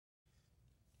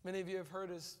Many of you have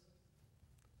heard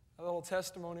a little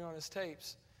testimony on his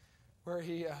tapes where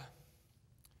he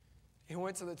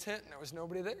went to the tent and there was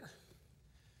nobody there.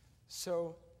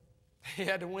 So he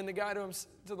had to win the guy to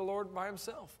the Lord by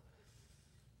himself.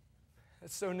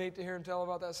 It's so neat to hear him tell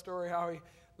about that story, how he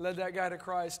led that guy to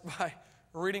Christ by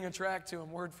reading a tract to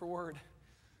him word for word.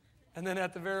 And then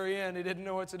at the very end, he didn't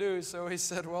know what to do, so he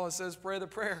said, well, it says pray the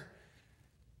prayer.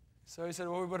 So he said,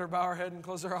 well, we better bow our head and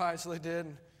close our eyes. So they did.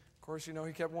 And of course, he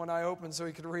kept one eye open so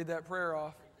he could read that prayer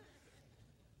off.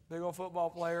 Big old football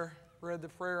player read the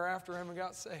prayer after him and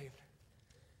got saved.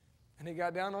 And he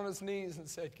got down on his knees and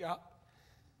said, God,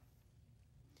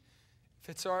 if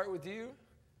it's all right with you,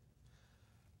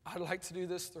 I'd like to do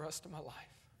this the rest of my life.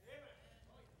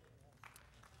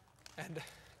 And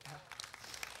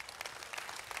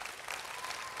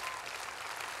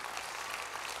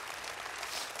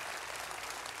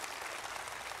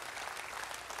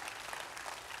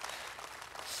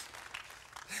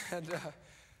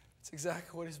it's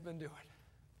exactly what he's been doing.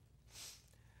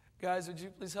 Guys, would you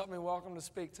please help me welcome to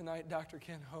speak tonight Dr.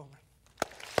 Ken Hovind.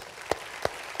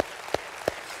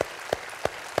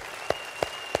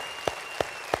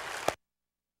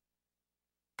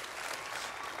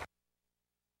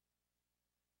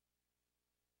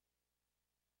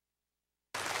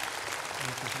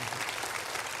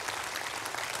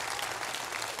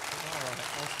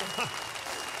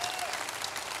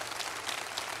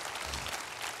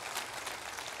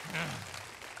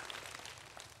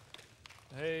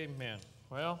 Amen.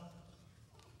 Well,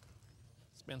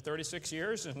 it's been 36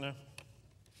 years, and that's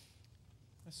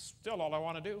still all I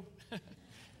want to do.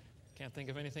 Can't think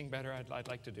of anything better I'd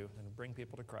like to do than to bring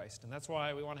people to Christ. And that's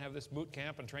why we want to have this boot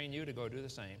camp and train you to go do the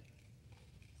same.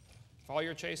 If all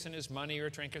you're chasing is money or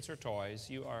trinkets or toys,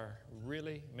 you are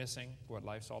really missing what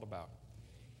life's all about.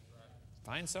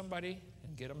 Find somebody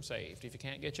and get them saved. If you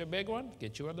can't get you a big one,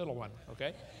 get you a little one,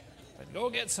 okay? But go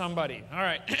get somebody. All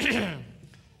right.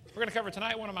 We're going to cover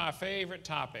tonight one of my favorite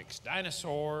topics,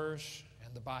 dinosaurs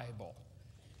and the Bible.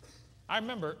 I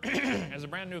remember as a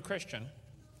brand new Christian,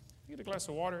 you get a glass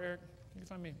of water, Eric? Can you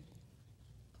find me?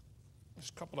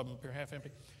 There's a couple of them up here half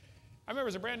empty. I remember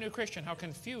as a brand new Christian how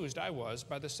confused I was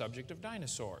by the subject of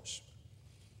dinosaurs.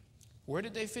 Where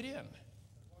did they fit in?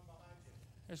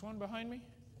 There's one behind me?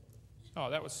 Oh,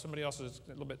 that was somebody else's, a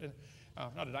little bit,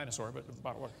 not a dinosaur, but a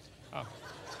bottle of water.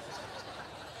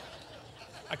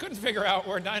 I couldn't figure out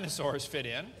where dinosaurs fit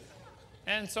in,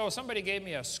 and so somebody gave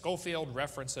me a Schofield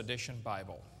Reference Edition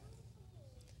Bible.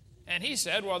 And he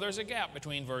said, well, there's a gap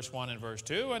between verse 1 and verse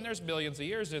 2, and there's billions of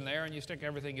years in there, and you stick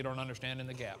everything you don't understand in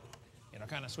the gap. You know,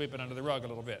 kind of sweep it under the rug a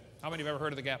little bit. How many of you have ever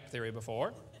heard of the gap theory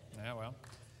before? Yeah, well,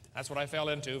 that's what I fell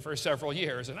into for several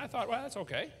years, and I thought, well, that's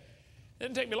okay. It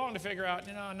didn't take me long to figure out,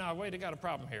 no, wait, I got a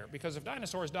problem here, because if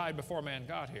dinosaurs died before man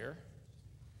got here,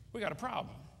 we got a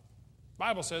problem. The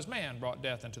Bible says man brought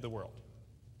death into the world.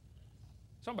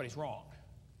 Somebody's wrong.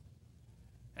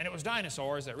 And it was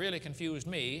dinosaurs that really confused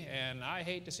me, and I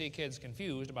hate to see kids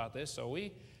confused about this, so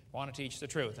we want to teach the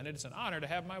truth. And it's an honor to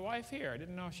have my wife here. I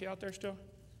didn't know, is she out there still?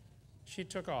 She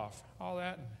took off. All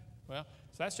that. Well,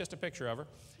 so that's just a picture of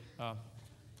her.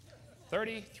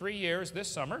 33 years this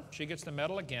summer. She gets the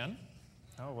medal again.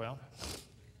 Oh, well.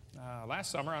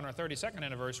 Last summer on our 32nd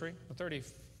anniversary,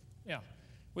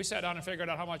 we sat down and figured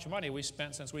out how much money we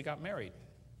spent since we got married.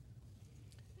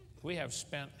 We have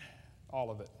spent all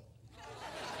of it.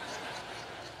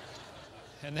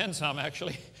 And then some,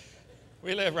 actually.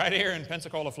 We live right here in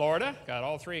Pensacola, Florida. Got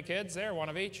all 3 kids there, one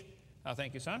of each.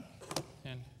 Thank you, son.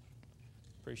 And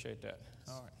appreciate that.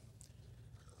 All right.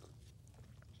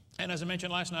 And as I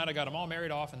mentioned last night, I got them all married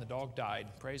off, and the dog died.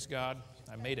 Praise God,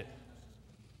 I made it.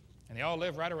 And they all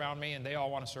live right around me, and they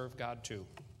all want to serve God too.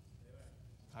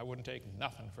 I wouldn't take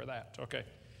nothing for that. Okay.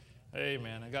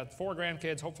 Amen. I got 4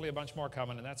 grandkids, hopefully a bunch more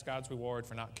coming, and that's God's reward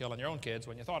for not killing your own kids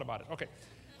when you thought about it. Okay.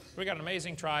 We got an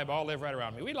amazing tribe, all live right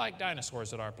around me. We like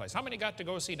dinosaurs at our place. How many got to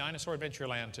go see Dinosaur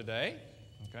Adventureland today?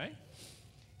 Okay.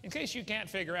 In case you can't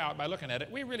figure out by looking at it,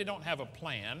 we really don't have a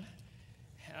plan.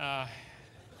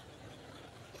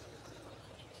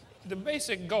 The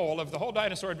basic goal of the whole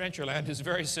Dinosaur Adventureland is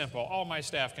very simple. All my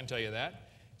staff can tell you that.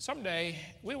 Someday,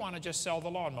 we want to just sell the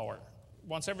lawnmower.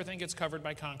 Once everything gets covered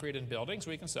by concrete and buildings,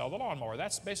 we can sell the lawnmower.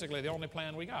 That's basically the only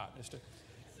plan we got, is to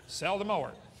sell the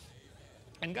mower.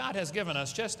 And God has given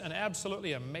us just an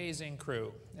absolutely amazing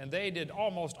crew. And they did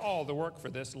almost all the work for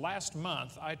this. Last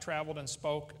month, I traveled and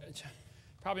spoke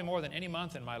probably more than any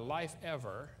month in my life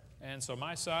ever. And so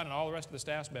my son and all the rest of the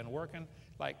staff's been working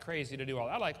like crazy to do all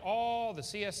that. I'd like all the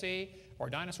CSE or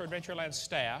Dinosaur Adventureland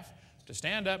staff to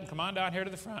stand up and come on down here to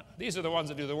the front. These are the ones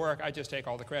that do the work. I just take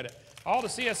all the credit. All the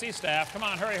CSC staff, come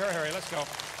on, hurry, hurry, hurry. Let's go.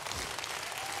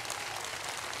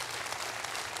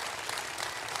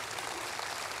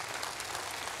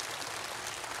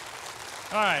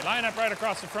 All right, line up right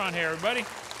across the front here, everybody.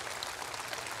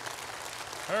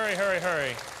 Hurry, hurry,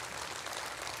 hurry.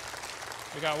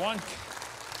 We got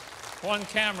one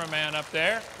cameraman up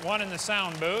there, one in the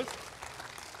sound booth.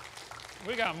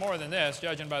 We got more than this,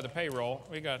 judging by the payroll.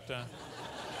 We got,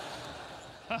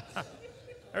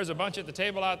 there's a bunch at the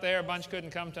table out there. A bunch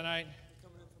couldn't come tonight.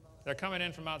 They're coming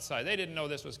in from outside. They didn't know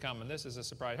this was coming. This is a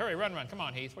surprise. Hurry, run, run. Come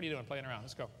on, Heath. What are you doing playing around?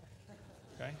 Let's go.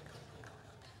 Okay.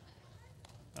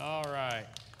 All right.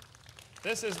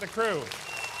 This is the crew.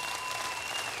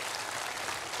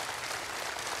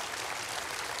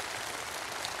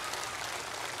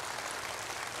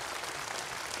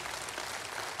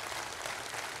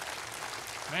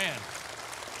 Man,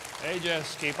 they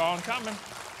just keep on coming.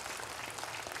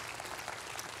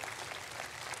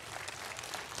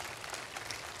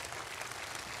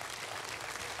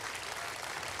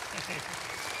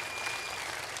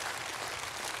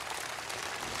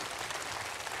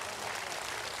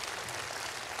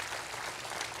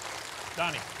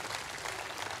 Donnie.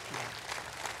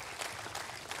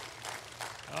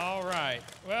 All right.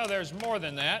 Well, there's more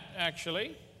than that,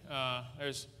 actually.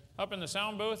 There's up in the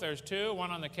sound booth, there's two,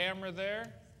 one on the camera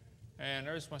there. And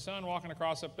there's my son walking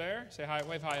across up there. Say hi,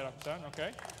 wave hi up, son.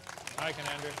 Okay. Hi,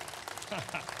 Andrew.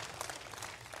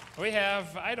 We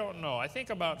have, I don't know, I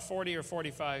think about 40 or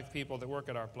 45 people that work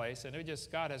at our place. And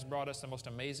God has brought us the most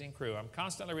amazing crew. I'm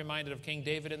constantly reminded of King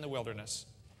David in the wilderness.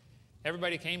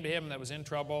 Everybody came to him that was in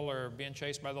trouble or being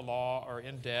chased by the law or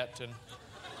in debt.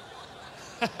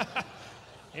 And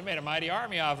he made a mighty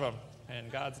army of them.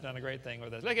 And God's done a great thing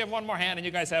with us. Let's give him one more hand and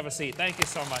you guys have a seat. Thank you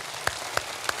so much.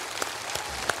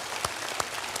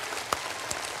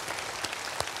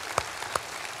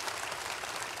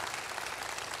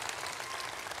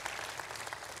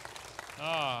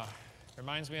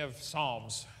 Reminds me of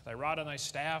Psalms. Thy rod and thy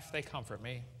staff, they comfort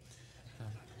me.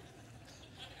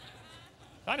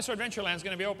 Dinosaur Adventureland is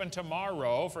going to be open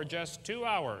tomorrow for just 2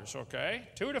 hours, okay?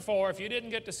 2 to 4. If you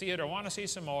didn't get to see it or want to see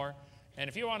some more, and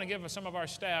if you want to give some of our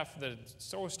staff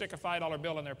stick a $5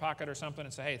 bill in their pocket or something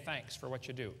and say, hey, thanks for what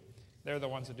you do. They're the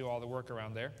ones that do all the work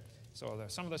around there. So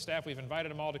some of the staff, we've invited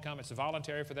them all to come. It's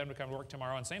voluntary for them to come to work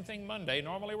tomorrow. And same thing Monday.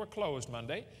 Normally we're closed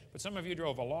Monday, but some of you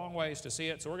drove a long ways to see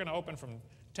it. So we're going to open from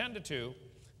 10 to 2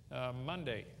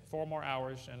 Monday, 4 more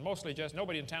hours. And mostly just,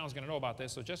 nobody in town is going to know about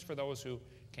this, so just for those who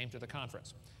came to the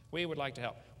conference. We would like to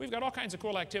help. We've got all kinds of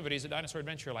cool activities at Dinosaur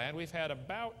Adventureland. We've had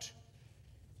about,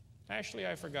 actually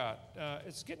I forgot,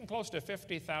 it's getting close to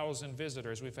 50,000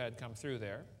 visitors we've had come through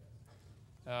there.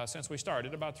 Since we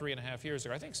started about 3.5 years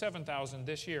ago. I think 7,000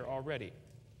 this year already.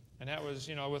 And that was,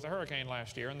 you know, with the hurricane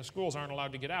last year, and the schools aren't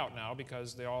allowed to get out now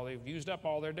because they've used up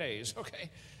all their days,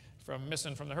 okay, from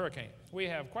missing from the hurricane. We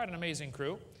have quite an amazing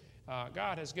crew.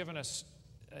 God has given us,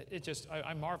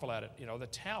 I marvel at it, you know, the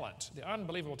talent, the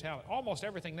unbelievable talent. Almost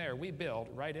everything there we build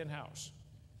right in-house.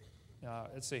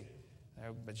 Let's see.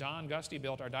 John Gusty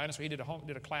built our dinosaur. He did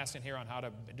a class in here on how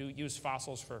to use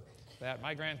fossils for that.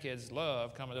 My grandkids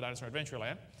love coming to Dinosaur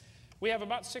Adventureland. We have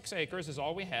about 6 acres is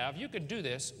all we have. You could do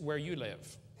this where you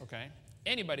live, okay?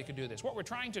 Anybody could do this. What we're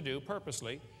trying to do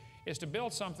purposely is to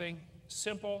build something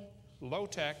simple,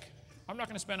 low-tech. I'm not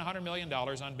going to spend $100 million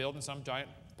on building some giant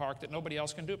park that nobody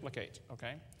else can duplicate,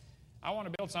 okay? I want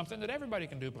to build something that everybody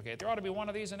can duplicate. There ought to be one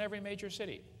of these in every major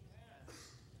city.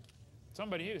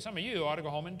 Some of you ought to go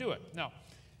home and do it. Now,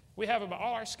 we have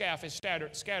all our staff is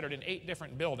scattered in 8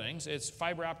 different buildings. It's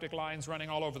fiber optic lines running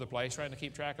all over the place, trying to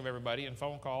keep track of everybody, and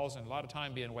phone calls, and a lot of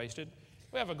time being wasted.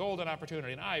 We have a golden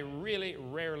opportunity, and I really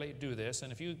rarely do this.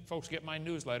 And if you folks get my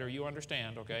newsletter, you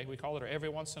understand, okay? We call it our every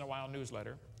once in a while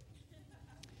newsletter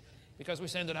because we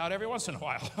send it out every once in a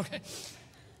while, okay?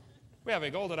 We have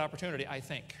a golden opportunity, I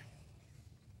think.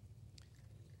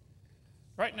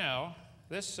 Right now,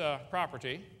 this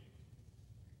property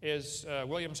is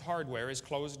Williams Hardware is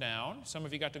closed down. Some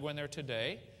of you got to go in there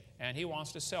today, and he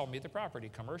wants to sell me the property,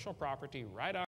 commercial property right on